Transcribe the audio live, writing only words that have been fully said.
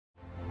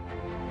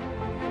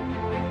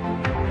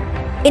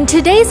In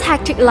today's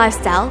hectic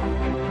lifestyle,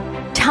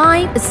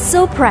 time is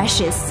so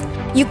precious,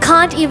 you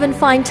can't even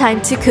find time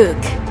to cook.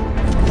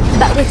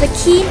 But with a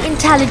Khind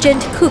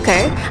intelligent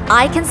cooker,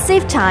 I can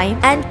save time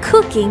and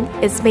cooking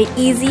is made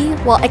easy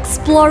while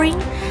exploring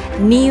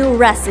new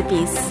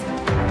recipes.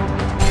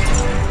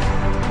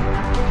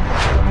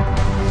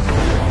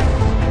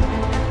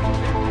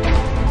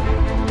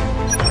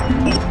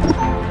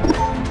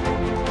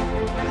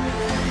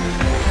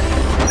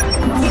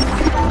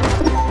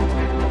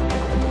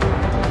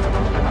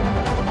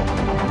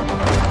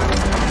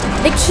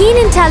 The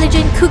Khind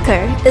Intelligent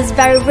Cooker is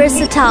very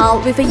versatile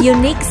with a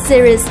unique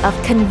series of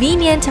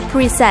convenient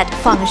preset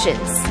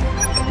functions.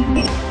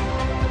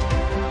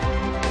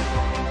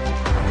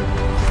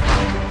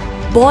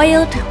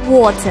 Boiled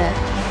water,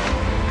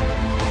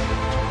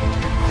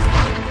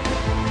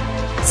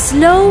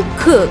 slow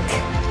cook,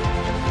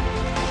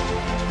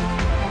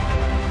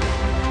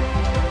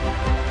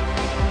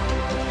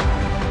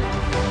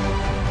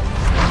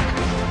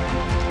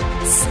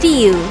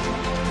 stew,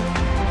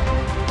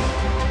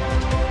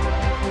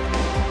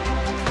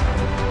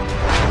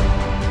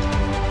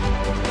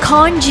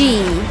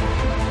 congee,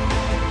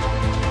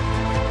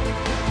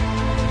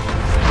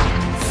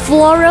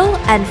 floral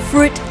and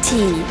fruit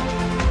tea,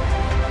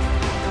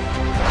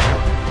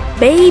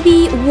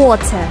 baby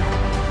water.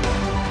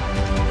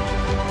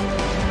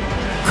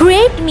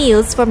 Create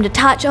meals from the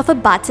touch of a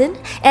button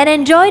and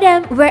enjoy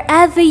them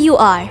wherever you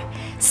are.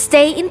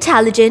 Stay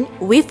intelligent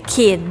with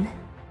Khind.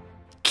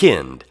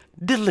 Khind,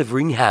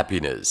 delivering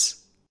happiness.